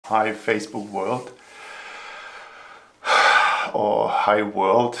high Facebook world or high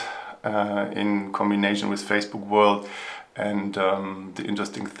world in combination with Facebook world. And the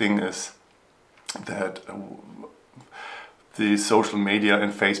interesting thing is that the social media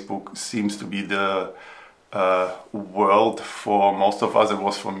and Facebook seems to be the world for most of us. It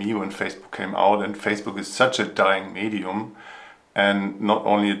was for me when Facebook came out, and Facebook is such a dying medium, and not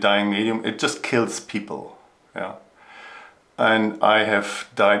only a dying medium, it just kills people. Yeah, and I have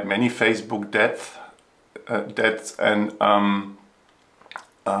died many Facebook deaths, and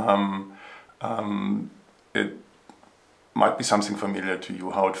it might be something familiar to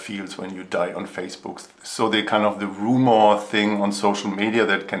you, how it feels when you die on Facebook. So the kind of the rumor thing on social media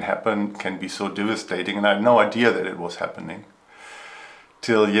that can happen can be so devastating, and I had no idea that it was happening.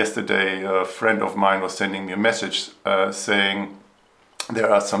 Till yesterday, a friend of mine was sending me a message saying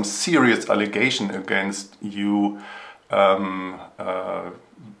there are some serious allegations against you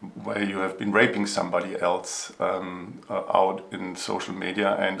where you have been raping somebody else out in social media,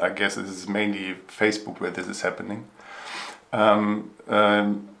 and I guess this is mainly Facebook where this is happening.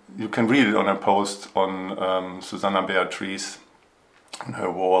 You can read it on a post on Susanna Beatrice on her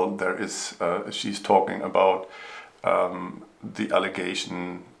wall. There is she's talking about the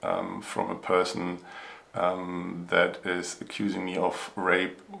allegation from a person that is accusing me of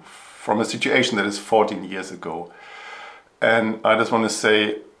rape from a situation that is 14 years ago. And I just want to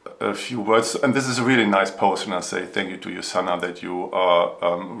say a few words, and this is a really nice post, and I say thank you to you, Sanna, that you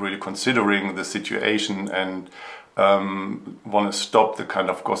are really considering the situation and want to stop the kind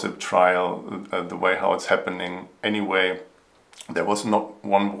of gossip trial, the way how it's happening. Anyway, there was not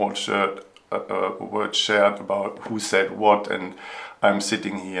one word shared about who said what, and I'm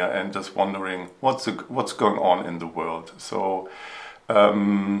sitting here and just wondering what's going on in the world. So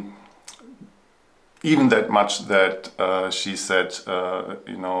even that much that she said,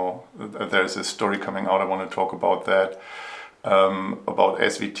 you know, there's a story coming out, I want to talk about that. About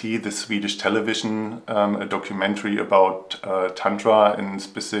SVT, the Swedish television, a documentary about Tantra, in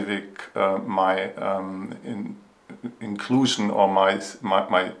specific my inclusion or my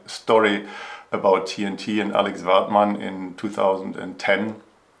story about TNT and Alex Wartman in 2010,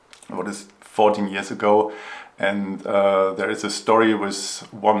 what is 14 years ago. And there is a story with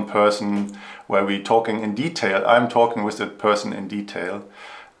one person where we're talking in detail. I'm talking with that person in detail,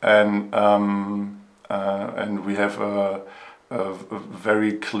 and we have a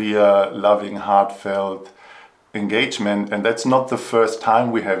very clear, loving, heartfelt engagement. And that's not the first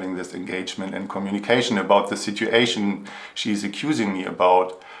time we're having this engagement and communication about the situation she's accusing me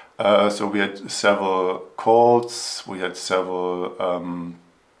about. So we had several calls, we had several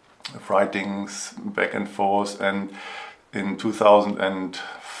writings back and forth, and in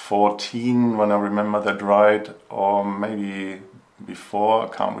 2014, when I remember that right, or maybe before, I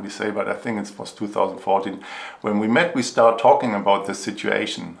can't really say, but I think it was 2014, when we met, we started talking about this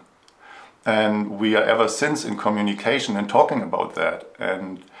situation, and we are ever since in communication and talking about that.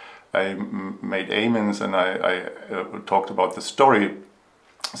 And I made amens, and I talked about the story.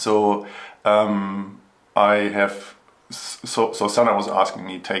 So so Sanna was asking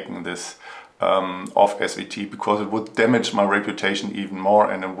me taking this off SVT because it would damage my reputation even more,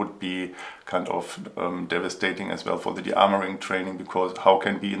 and it would be kind of devastating as well for the de-armoring training, because how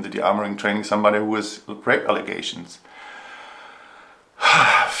can be in the de-armoring training somebody who has rape allegations?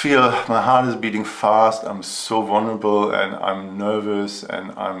 Feel my heart is beating fast, I'm so vulnerable, and I'm nervous,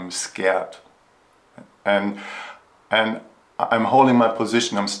 and I'm scared. And I'm holding my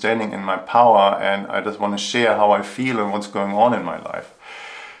position, I'm standing in my power, and I just want to share how I feel and what's going on in my life.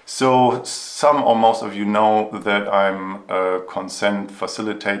 So some or most of you know that I'm a consent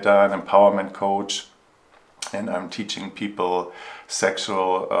facilitator, an empowerment coach, and I'm teaching people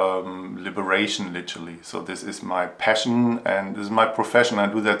sexual liberation, literally. So this is my passion and this is my profession. I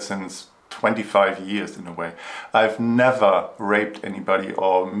do that since 25 years in a way. I've never raped anybody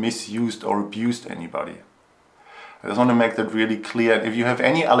or misused or abused anybody. I just want to make that really clear. If you have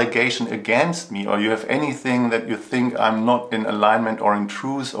any allegation against me, or you have anything that you think I'm not in alignment or in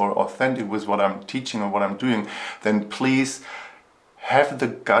truth or authentic with what I'm teaching or what I'm doing, then please have the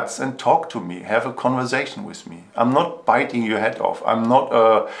guts and talk to me. Have a conversation with me. I'm not biting your head off. I'm not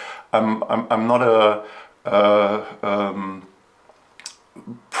a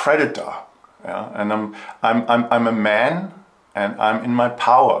predator. Yeah? And I'm a man, and I'm in my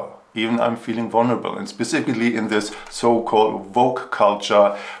power. Even I'm feeling vulnerable, and specifically in this so-called woke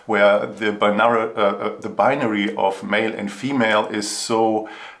culture where the binary of male and female is so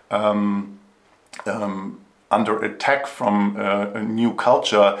under attack from a new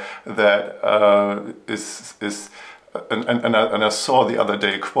culture that is and I saw the other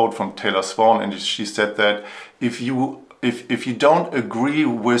day a quote from Taylor Swan, and she said that if you don't agree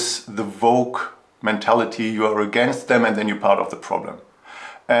with the woke mentality, you are against them, and then you're part of the problem.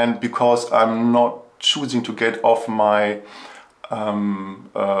 And because I'm not choosing to get off my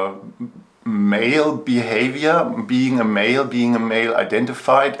male behavior, being a male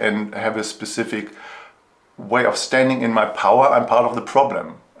identified, and have a specific way of standing in my power, I'm part of the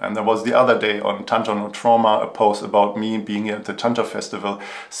problem. And there was the other day on Tantra No Trauma a post about me being here at the Tantra Festival,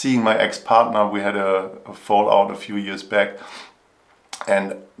 seeing my ex-partner. We had a fallout a few years back,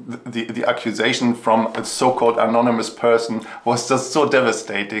 and the accusation from a so-called anonymous person was just so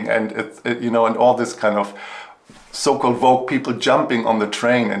devastating, and and all this kind of so-called woke people jumping on the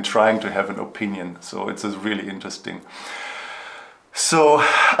train and trying to have an opinion. So it's just really interesting. So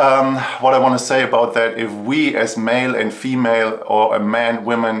what I want to say about that, if we as male and female, or a man,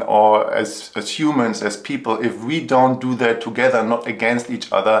 women, or as humans, as people, if we don't do that together, not against each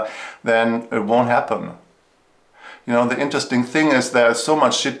other, then it won't happen. The interesting thing is there's so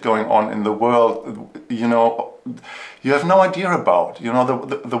much shit going on in the world, you have no idea about.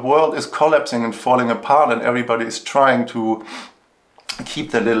 The world is collapsing and falling apart, and everybody is trying to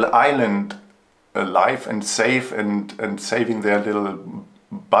keep their little island alive and safe and saving their little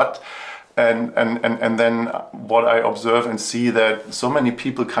butt. And then what I observe and see, that so many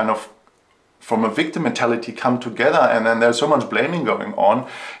people kind of from a victim mentality come together, and then there's so much blaming going on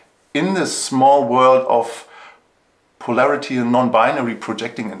in this small world of polarity and non-binary,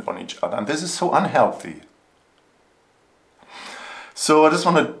 projecting it on each other. And this is so unhealthy. So I just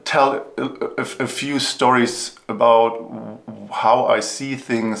want to tell a few stories about how I see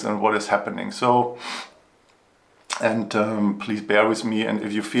things and what is happening. So, and please bear with me, and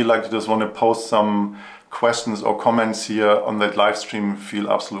if you feel like you just want to post some questions or comments here on that live stream,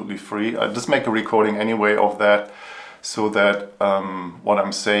 feel absolutely free. I just make a recording anyway of that, so that what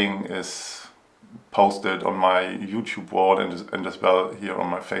I'm saying is posted on my YouTube wall and as well here on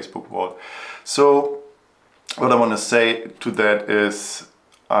my Facebook wall. So what I want to say to that is,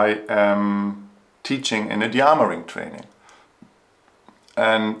 I am teaching in a de-armoring training,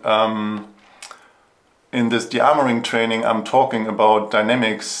 and in this de-armoring training I'm talking about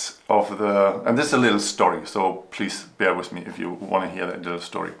dynamics of and this is a little story, so please bear with me if you want to hear that little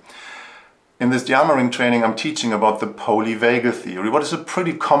story. In this de-armoring training I'm teaching about the polyvagal theory, what is a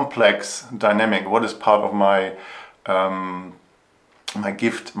pretty complex dynamic, what is part of my my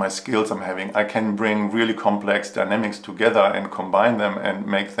gift, my skills I'm having. I can bring really complex dynamics together and combine them and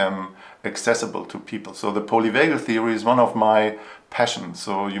make them accessible to people. So the polyvagal theory is one of my passions,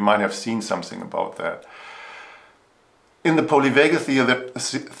 so you might have seen something about that. In the polyvagal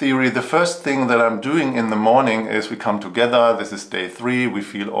theory, the first thing that I'm doing in the morning is we come together. This is day 3. We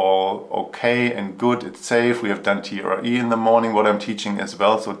feel all okay and good. It's safe. We have done TRE in the morning, what I'm teaching as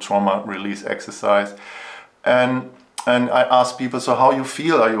well, so trauma release exercise. And I ask people, so how you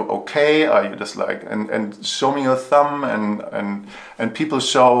feel? Are you okay? Are you just like, and show me your thumb, and people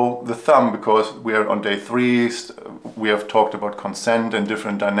show the thumb because we are on day 3. We have talked about consent and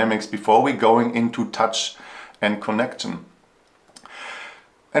different dynamics before we going into touch and connection.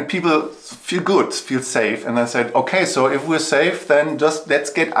 And people feel good, feel safe. And I said, okay, so if we're safe, then just let's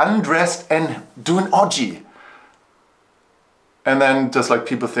get undressed and do an orgy. And then just like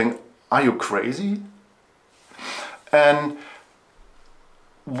people think, are you crazy? And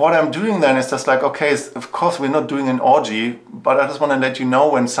what I'm doing then is just like, okay, of course we're not doing an orgy, but I just want to let you know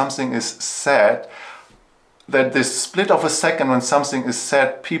when something is said, that this split of a second when something is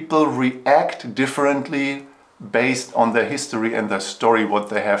said, people react differently based on their history and their story, what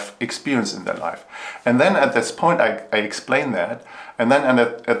they have experienced in their life. And then at this point I explain that, and then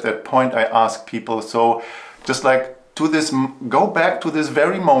at that point I ask people, so just like go back to this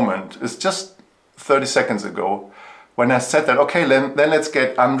very moment, it's just 30 seconds ago, when I said that, okay, then let's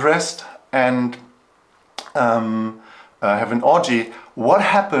get undressed and have an orgy. What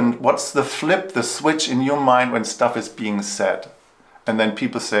happened? What's the flip, the switch in your mind when stuff is being said? And then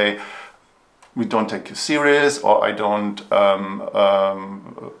people say, we don't take you serious, or I don't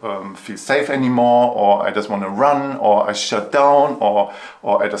feel safe anymore, or I just want to run, or I shut down, or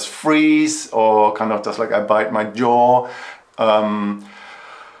I just freeze, or kind of just like I bite my jaw.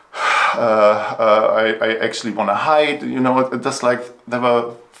 I actually want to hide, just like there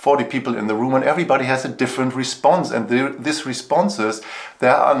were 40 people in the room and everybody has a different response, and these responses, they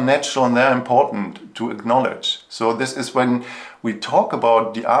are natural and they're important to acknowledge. So this is when we talk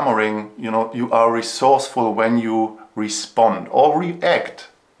about de-armoring, you are resourceful when you respond or react.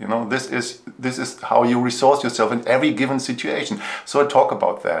 This is how you resource yourself in every given situation. So I talk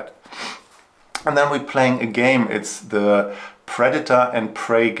about that. And then we're playing a game. It's the predator and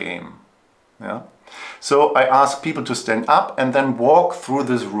prey game. Yeah. So I ask people to stand up and then walk through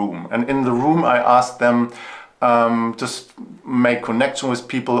this room. And in the room I ask them just make connection with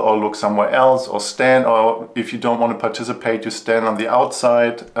people or look somewhere else or stand, or if you don't want to participate, you stand on the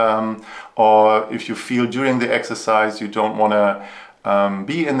outside, or if you feel during the exercise you don't want to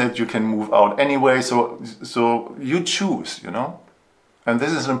be in it, you can move out anyway. So you choose, you know. And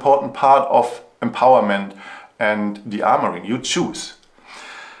this is an important part of empowerment and de-armoring. You choose.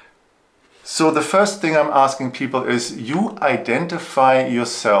 So the first thing I'm asking people is you identify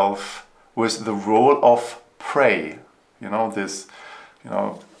yourself with the role of prey. You know, this, you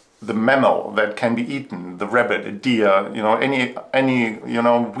know, the mammal that can be eaten, the rabbit, a deer, you know, any, you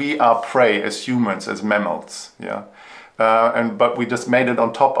know, we are prey as humans, as mammals, yeah. But we just made it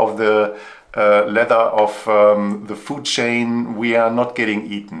on top of the ladder of the food chain. We are not getting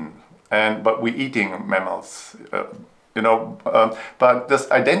eaten, but we're eating mammals. You know, but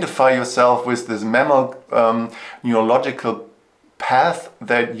just identify yourself with this mammal neurological path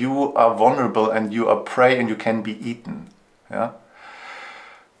that you are vulnerable and you are prey and you can be eaten. Yeah.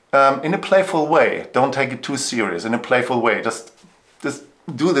 In a playful way. Don't take it too serious. In a playful way, just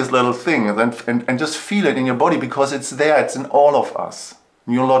do this little thing and just feel it in your body, because it's there. It's in all of us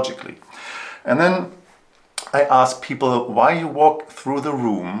neurologically. And then I ask people, while you walk through the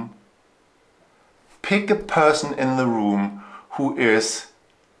room, pick a person in the room who is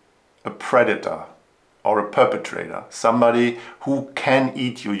a predator or a perpetrator, somebody who can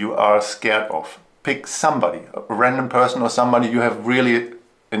eat you, you are scared of. Pick somebody, a random person or somebody you have really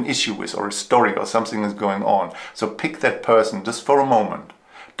an issue with, or a story or something is going on. So pick that person just for a moment.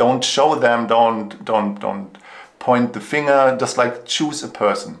 Don't show them, don't point the finger, just like choose a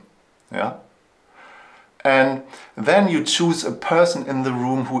person. Yeah? And then you choose a person in the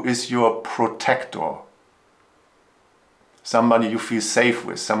room who is your protector. Somebody you feel safe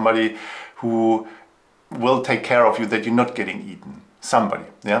with, somebody who will take care of you, that you're not getting eaten. Somebody,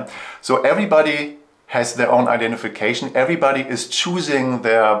 yeah? So everybody has their own identification. Everybody is choosing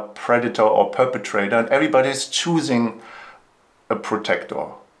their predator or perpetrator, and everybody is choosing a protector.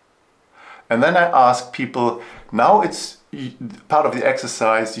 And then I ask people, now it's part of the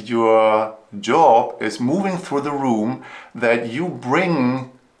exercise, your job is moving through the room, that you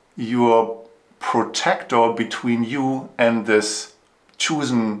bring your protector between you and this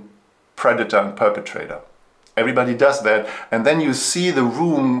chosen predator and perpetrator. Everybody does that, and then you see the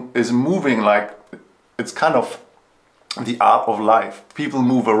room is moving like it's kind of the art of life. People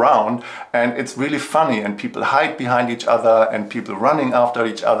move around and it's really funny, and people hide behind each other and people running after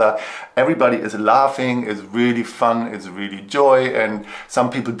each other. Everybody is laughing, it's really fun, it's really joy, and some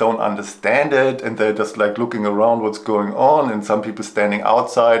people don't understand it and they're just like looking around what's going on, and some people standing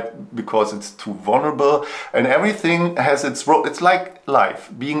outside because it's too vulnerable, and everything has its role. It's like life,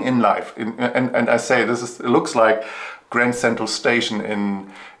 being in life. And I say it looks like Grand Central Station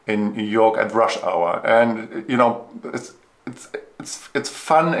in New York at rush hour, and you know, it's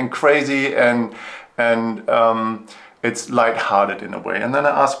fun and crazy, and it's lighthearted in a way. And then I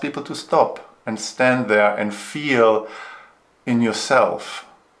ask people to stop and stand there and feel in yourself.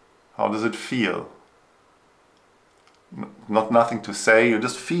 How does it feel? Nothing to say, you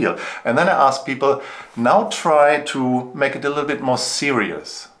just feel. And then I ask people, now try to make it a little bit more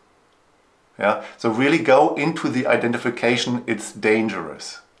serious. Yeah, so really go into the identification. It's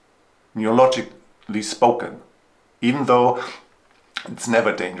dangerous, neurologically spoken, even though it's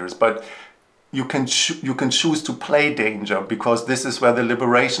never dangerous. But you can choose to play danger, because this is where the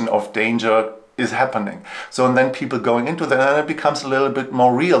liberation of danger is happening. So, and then people going into that, and it becomes a little bit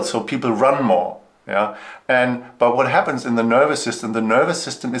more real. So people run more. Yeah, but what happens in the nervous system? The nervous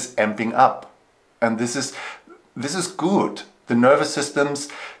system is amping up, and this is good. The nervous system's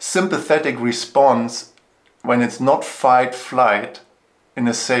sympathetic response, when it's not fight, flight, in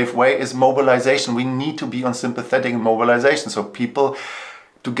a safe way, is mobilization. We need to be on sympathetic mobilization. So people,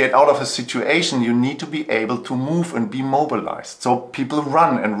 to get out of a situation, you need to be able to move and be mobilized. So people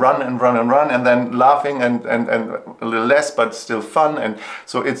run and run and run and run, and then laughing and a little less, but still fun. And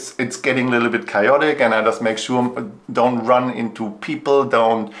so it's getting a little bit chaotic, and I just make sure don't run into people,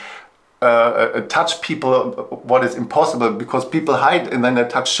 don't touch people, what is impossible, because people hide and then they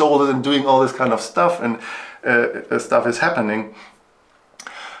touch shoulders and doing all this kind of stuff, and stuff is happening.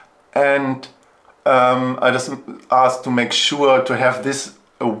 And I just ask to make sure to have this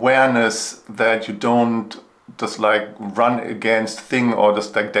awareness that you don't just like run against thing or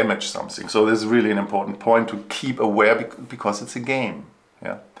just like damage something. So this is really an important point, to keep aware, because it's a game.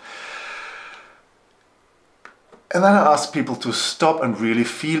 Yeah. And then I ask people to stop and really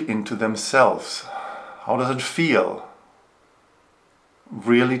feel into themselves. How does it feel?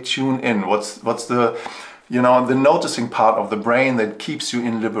 Really tune in. What's the, you know, the noticing part of the brain that keeps you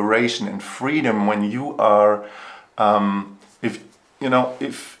in liberation and freedom when you are, if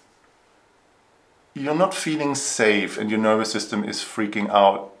you're not feeling safe and your nervous system is freaking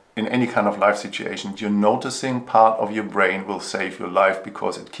out in any kind of life situation, your noticing part of your brain will save your life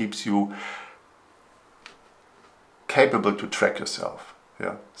because it keeps you capable to track yourself.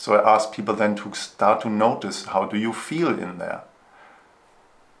 Yeah. So I ask people then to start to notice, how do you feel in there?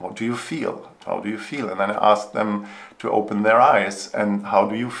 What do you feel? How do you feel? And then I ask them to open their eyes, and how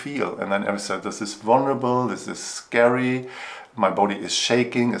do you feel? And then I said, this is vulnerable, this is scary, my body is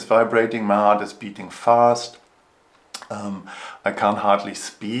shaking, it's vibrating, my heart is beating fast, I can't hardly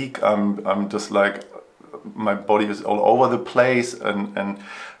speak, I'm just like, my body is all over the place, and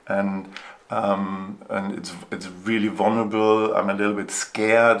it's really vulnerable. I'm a little bit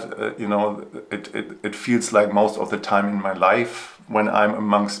scared. You know, it feels like most of the time in my life when I'm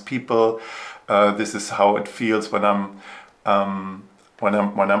amongst people, this is how it feels when I'm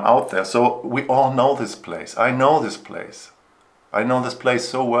out there. So we all know this place. I know this place. I know this place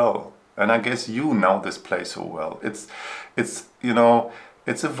so well, and I guess you know this place so well. It's you know,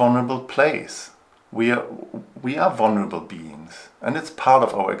 it's a vulnerable place. We are vulnerable beings, and it's part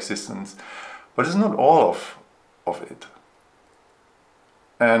of our existence, but it's not all of it.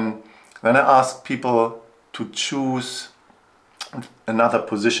 And then I ask people to choose another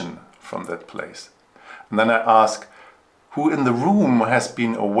position from that place. And then I ask, who in the room has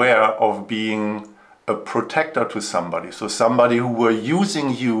been aware of being a protector to somebody? So somebody who were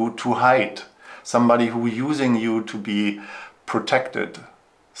using you to hide, somebody who was using you to be protected,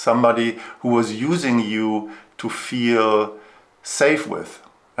 somebody who was using you to feel safe with.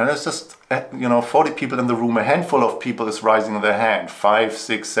 And it's just, you know, 40 people in the room, a handful of people is raising their hand, 5,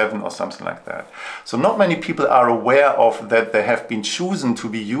 6, 7 or something like that. So not many people are aware of that they have been chosen to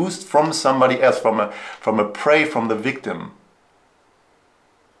be used from somebody else, from a prey, from the victim.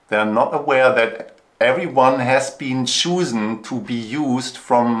 They are not aware that everyone has been chosen to be used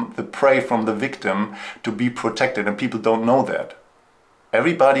from the prey, from the victim, to be protected, and people don't know that.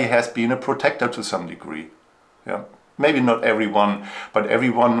 Everybody has been a protector to some degree. Yeah. Maybe not everyone, but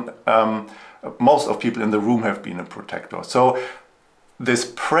everyone, most of people in the room have been a protector. So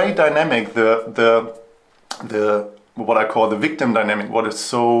this prey dynamic, the what I call the victim dynamic, what is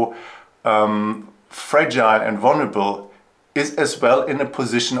so fragile and vulnerable, is as well in a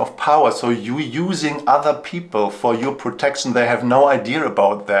position of power. So you using other people for your protection, they have no idea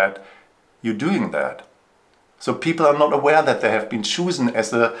about that. You're doing that. So people are not aware that they have been chosen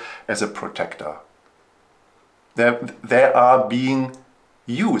as a protector. They are being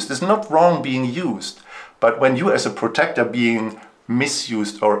used. It's not wrong being used, but when you as a protector being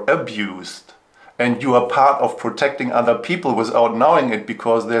misused or abused, and you are part of protecting other people without knowing it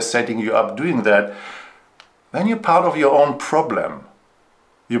because they're setting you up doing that, then you're part of your own problem.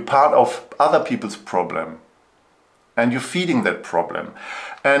 You're part of other people's problem, and you're feeding that problem.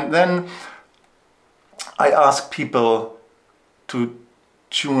 And then I ask people to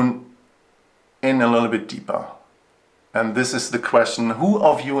tune in a little bit deeper. And this is the question, who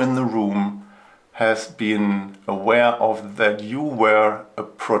of you in the room has been aware of that you were a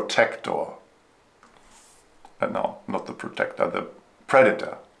protector? No, not the protector, the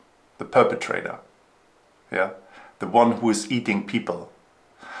predator, the perpetrator. Yeah, the one who is eating people.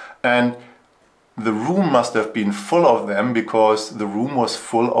 And the room must have been full of them because the room was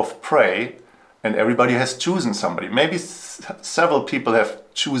full of prey, and everybody has chosen somebody. Maybe several people have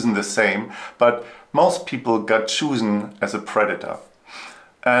chosen the same, but most people got chosen as a predator.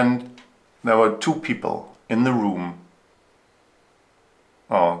 And there were 2 people in the room.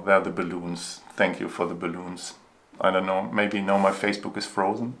 Oh, there are the balloons. Thank you for the balloons. I don't know, maybe now my Facebook is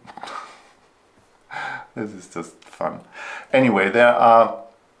frozen. This is just fun. Anyway,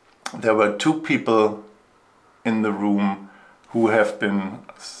 there were 2 people in the room who have been,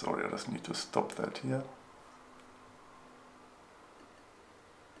 sorry, I just need to stop that here.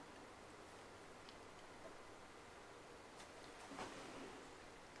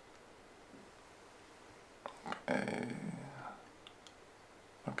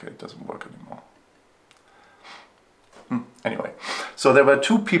 Okay, it doesn't work anymore. Anyway, so there were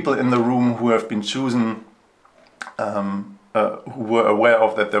 2 people in the room who have been chosen, who were aware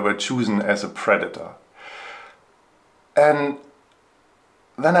of that they were chosen as a predator. And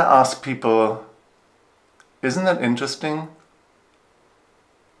then I asked people, isn't that interesting?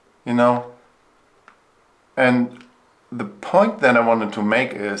 You know? And the point that I wanted to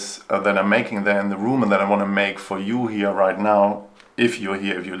make is, that I'm making there in the room, and that I want to make for you here right now, if you're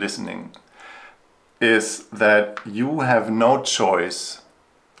here, if you're listening, is that you have no choice.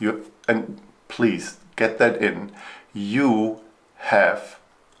 And please get that in.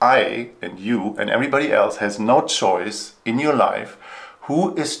 I and you and everybody else has no choice in your life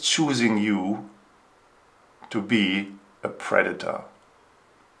who is choosing you to be a predator.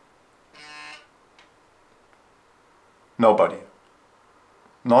 Nobody.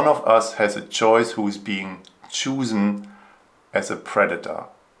 None of us has a choice who is being chosen as a predator.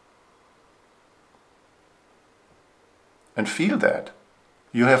 And feel that.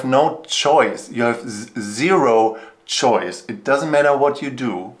 You have no choice. You have zero choice. It doesn't matter what you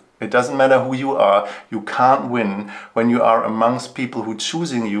do. It doesn't matter who you are. You can't win when you are amongst people who are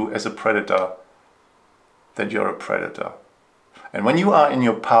choosing you as a predator, that you're a predator. And when you are in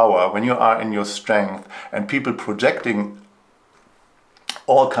your power, when you are in your strength, and people projecting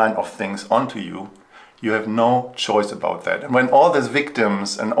all kind of things onto you, you have no choice about that. And when all these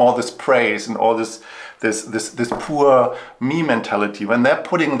victims and all this praise and all this poor me mentality, when they're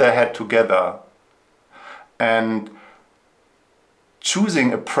putting their head together and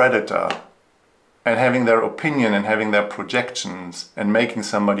choosing a predator and having their opinion and having their projections and making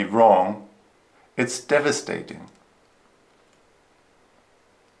somebody wrong, it's devastating.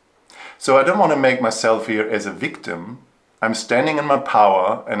 So I don't want to make myself here as a victim. I'm standing in my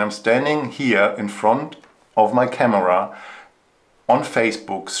power, and I'm standing here in front of my camera on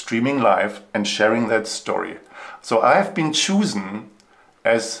Facebook, streaming live and sharing that story. So I have been chosen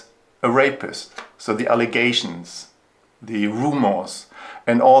as a rapist. So the allegations, the rumors,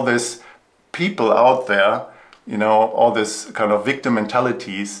 and all these people out there, you know, all this kind of victim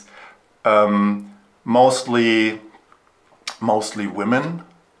mentalities, mostly women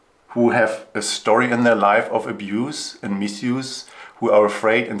who have a story in their life of abuse and misuse, who are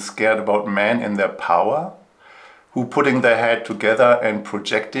afraid and scared about men in their power, who putting their head together and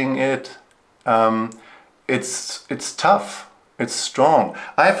projecting it. It's tough. It's strong.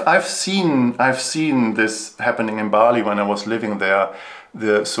 I've seen this happening in Bali when I was living there.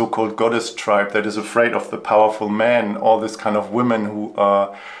 The so-called goddess tribe that is afraid of the powerful man. All this kind of women who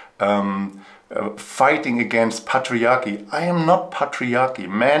are fighting against patriarchy. I am not patriarchy.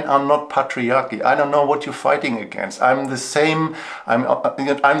 Men are not patriarchy. I don't know what you're fighting against. I'm the same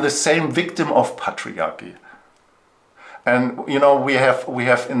victim of patriarchy. And you know, we have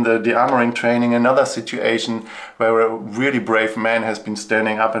in the de-armoring training another situation where a really brave man has been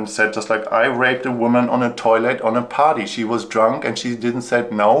standing up and said, just like, I raped a woman on a toilet on a party. She was drunk and she didn't say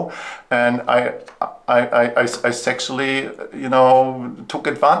no, and I sexually, you know, took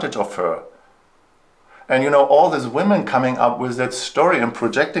advantage of her. And you know, all these women coming up with that story and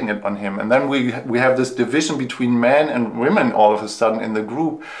projecting it on him, and then we have this division between men and women all of a sudden in the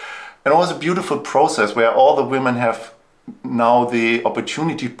group. And it was a beautiful process where all the women have now the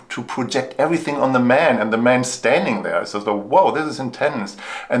opportunity to project everything on the man, and the man standing there. So, whoa, this is intense.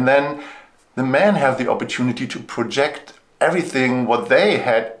 And then the men have the opportunity to project everything what they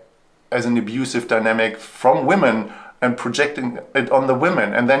had as an abusive dynamic from women and projecting it on the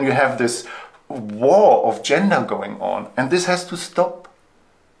women. And then you have this war of gender going on, and this has to stop.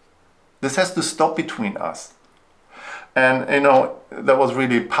 This has to stop between us. And you know, that was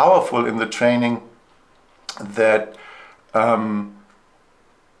really powerful in the training, that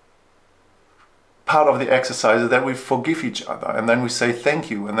part of the exercise is that we forgive each other, and then we say thank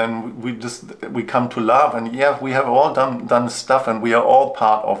you, and then we come to love. And yeah, we have all done stuff, and we are all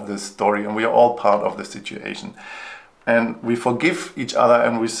part of this story, and we are all part of the situation. And we forgive each other,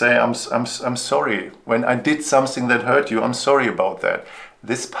 and we say, I'm sorry. When I did something that hurt you, I'm sorry about that.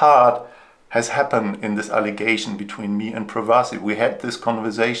 This part has happened in this allegation between me and Pravasi. We had this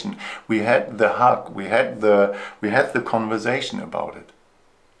conversation. We had the hug. We had the conversation about it.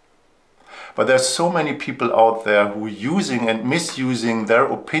 But there's so many people out there who are using and misusing their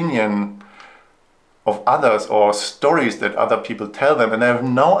opinion of others or stories that other people tell them, and they have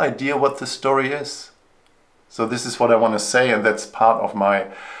no idea what the story is. So this is what I want to say, and that's part of my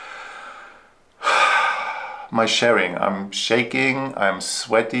sharing. I'm shaking, I'm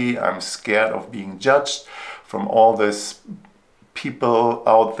sweaty, I'm scared of being judged from all these people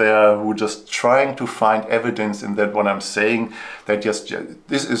out there who are just trying to find evidence in that what I'm saying, that just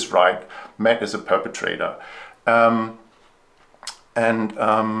this is right, Matt is a perpetrator. I'm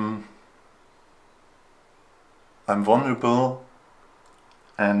vulnerable,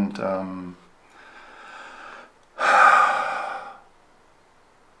 and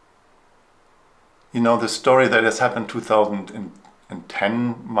you know, the story that has happened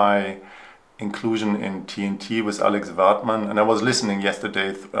 2010, my inclusion in TNT with Alex Wartman, and I was listening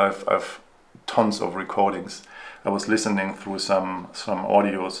yesterday. I've tons of recordings. I was listening through some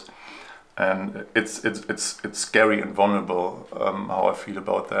audios, and it's scary and vulnerable how I feel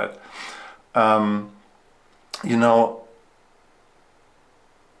about that. You know,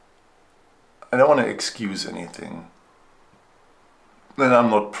 I don't want to excuse anything, and I'm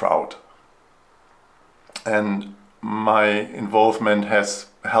not proud. And my involvement has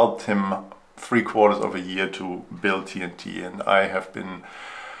helped him 3/4 of a year to build TNT, and I have been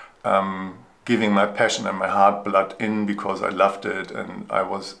giving my passion and my heart blood in because I loved it, and I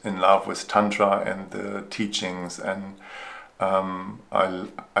was in love with Tantra and the teachings, and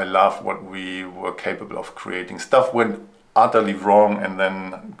I loved what we were capable of creating. Stuff went utterly wrong, and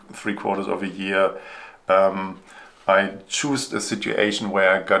then 3/4 of a year I chose a situation where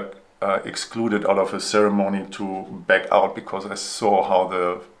I got excluded out of a ceremony to back out because I saw how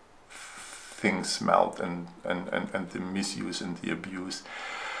the things smelled and the misuse and the abuse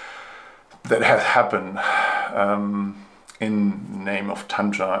that has happened in name of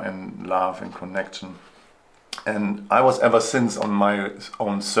Tantra and love and connection. And I was ever since on my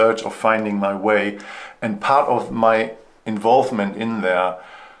own search of finding my way, and part of my involvement in there,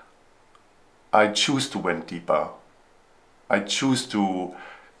 I choose to went deeper. I choose to,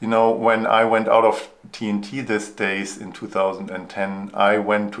 you know, when I went out of TNT these days in 2010, I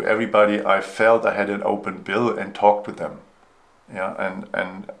went to everybody I felt I had an open bill and talked to them. Yeah,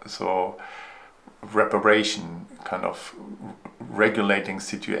 and so reparation, kind of regulating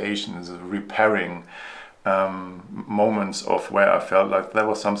situations, repairing moments of where I felt like there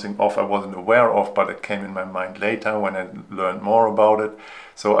was something off I wasn't aware of, but it came in my mind later when I learned more about it.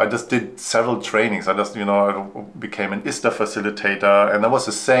 So I just did several trainings. I just, you know, I became an ISTA facilitator, and there was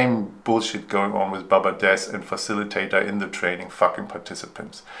the same bullshit going on with Baba Des and facilitator in the training, fucking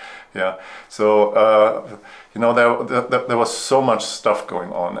participants. Yeah, so you know, there was so much stuff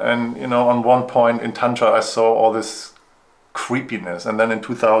going on, and you know, on one point in Tantra I saw all this creepiness, and then in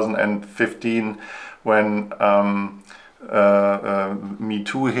 2015 when Me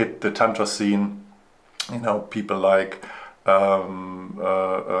Too hit the Tantra scene, you know, people like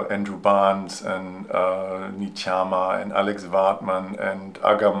Andrew Barnes and Nityama and Alex Wartman and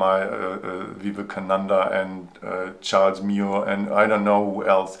Agamai Vivekananda and Charles Muir and I don't know who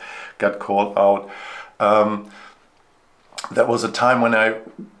else got called out. That was a time when I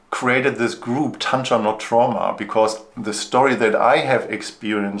created this group, Tantra Not Trauma, because the story that I have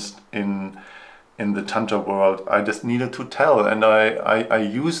experienced in the Tantra world, I just needed to tell, and I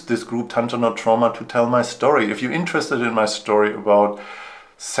used this group Tantra Not Trauma to tell my story. If you're interested in my story about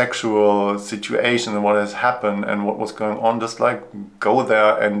sexual situation and what has happened and what was going on, just like go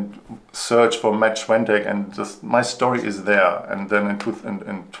there and search for Matt Schwentek, and just my story is there. And then in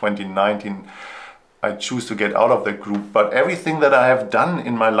 2019 I choose to get out of that group, but everything that I have done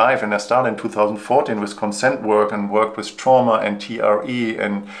in my life, and I started in 2014 with consent work and worked with trauma and TRE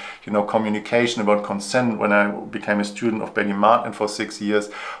and, you know, communication about consent when I became a student of Betty Martin for 6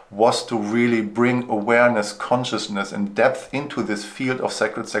 years, was to really bring awareness, consciousness and depth into this field of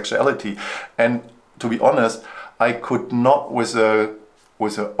sacred sexuality. And to be honest, I could not with an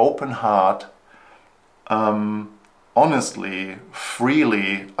open heart honestly,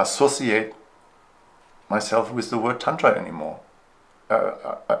 freely associate myself with the word Tantra anymore.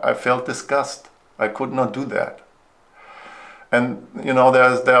 I felt disgust. I could not do that. And you know,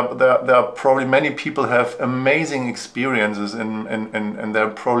 there are probably many people have amazing experiences and there are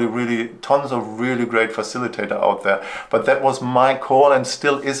probably really tons of really great facilitator out there. But that was my call and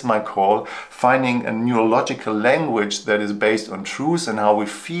still is my call, finding a neurological language that is based on truth and how we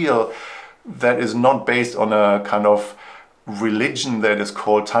feel, that is not based on a kind of religion that is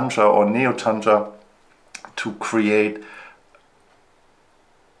called Tantra or Neo-Tantra, to create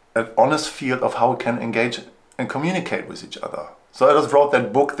an honest field of how we can engage and communicate with each other. So I just wrote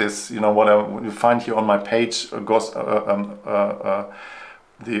that book, this, you know, what you find here on my page, the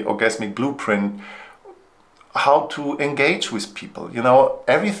Orgasmic Blueprint, how to engage with people. You know,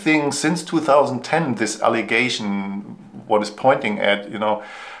 everything since 2010, this allegation, what is pointing at, you know,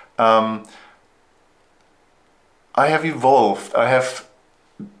 I have evolved, I have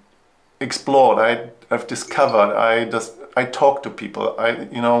explored, I've discovered, I talk to people,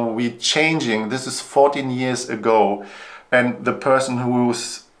 you know, we're changing. This is 14 years ago, and the person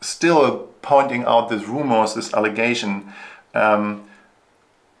who's still pointing out these rumors, this allegation,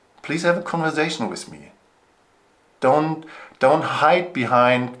 please have a conversation with me. Don't hide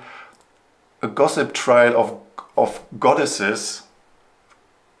behind a gossip trail of goddesses.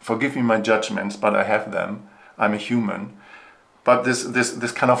 Forgive me my judgments, but I have them. I'm a human. But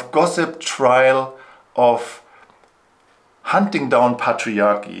this kind of gossip trial of hunting down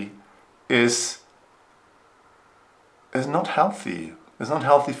patriarchy is not healthy. It's not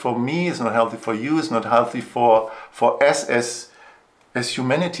healthy for me, it's not healthy for you, it's not healthy for us as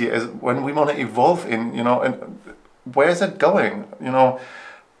humanity, as when we want to evolve in, you know, and where is it going? You know,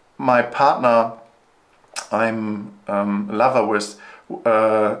 my partner I'm lover with,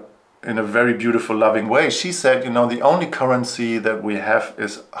 in a very beautiful, loving way, she said, you know, the only currency that we have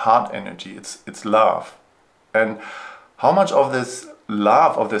is heart energy, it's love. And how much of this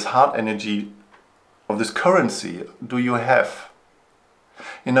love, of this heart energy, of this currency do you have?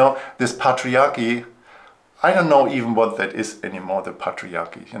 You know, this patriarchy, I don't know even what that is anymore, the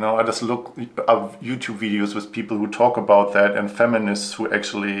patriarchy. You know, I just look up YouTube videos with people who talk about that, and feminists who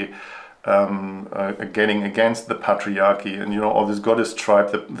actually are getting against the patriarchy, and you know, all this goddess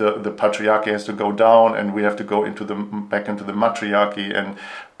tribe, the patriarchy has to go down and we have to go into back into the matriarchy, and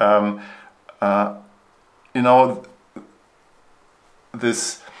you know,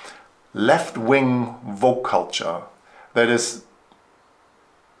 this left-wing woke culture that is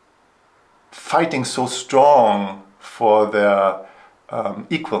fighting so strong for their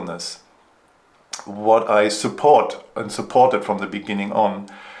equalness, what I support and supported from the beginning on.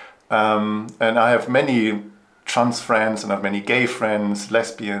 And I have many trans friends, and I have many gay friends,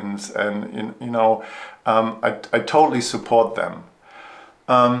 lesbians, and you know, I totally support them.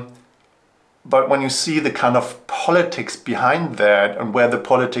 But when you see the kind of politics behind that and where the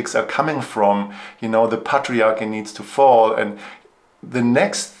politics are coming from, you know, the patriarchy needs to fall, and the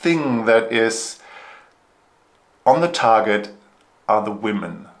next thing that is on the target are the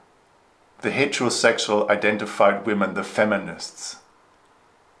women, the heterosexual identified women, the feminists.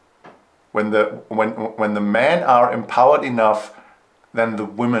 When the men are empowered enough, then the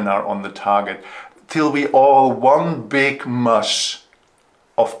women are on the target, till we all one big mush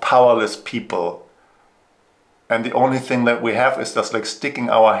of powerless people, and the only thing that we have is just like sticking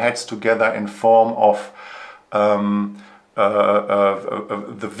our heads together in form of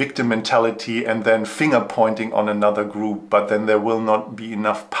the victim mentality, and then finger pointing on another group. But then there will not be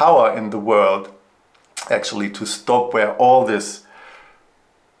enough power in the world actually to stop where all this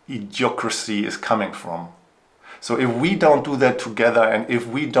idiocracy is coming from. So if we don't do that together, and if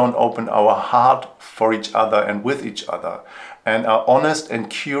we don't open our heart for each other and with each other, and are honest and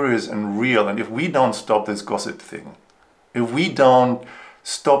curious and real, and if we don't stop this gossip thing, if we don't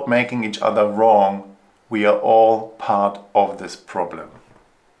stop making each other wrong, we are all part of this problem.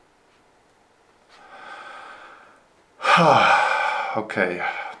 Okay.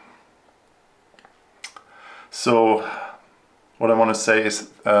 So what I want to say is,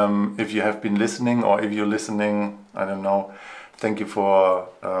 if you have been listening, or if you're listening, I don't know, thank you for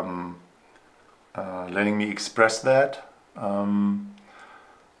letting me express that.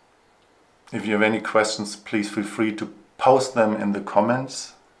 If you have any questions, please feel free to post them in the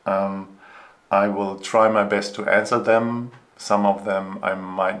comments. I will try my best to answer them. Some of them I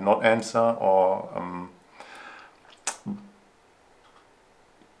might not answer, or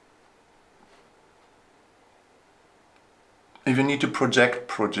if you need to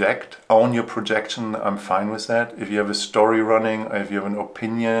project, own your projection, I'm fine with that. If you have a story running, if you have an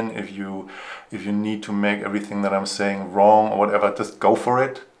opinion, if you need to make everything that I'm saying wrong or whatever, just go for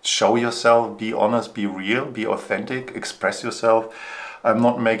it. Show yourself, be honest, be real, be authentic, express yourself. I'm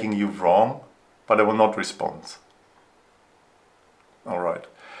not making you wrong, but I will not respond. All right.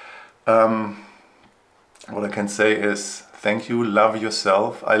 What I can say is thank you, love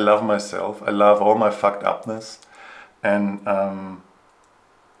yourself. I love myself. I love all my fucked upness. And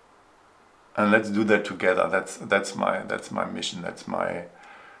let's do that together. That's my mission. That's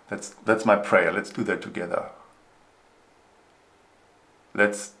my prayer. Let's do that together.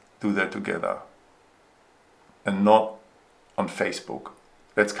 Let's do that together, and not on Facebook.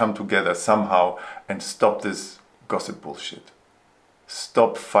 Let's come together somehow and stop this gossip bullshit.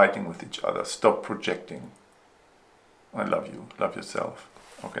 Stop fighting with each other. Stop projecting. I love you. Love yourself.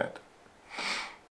 Okay.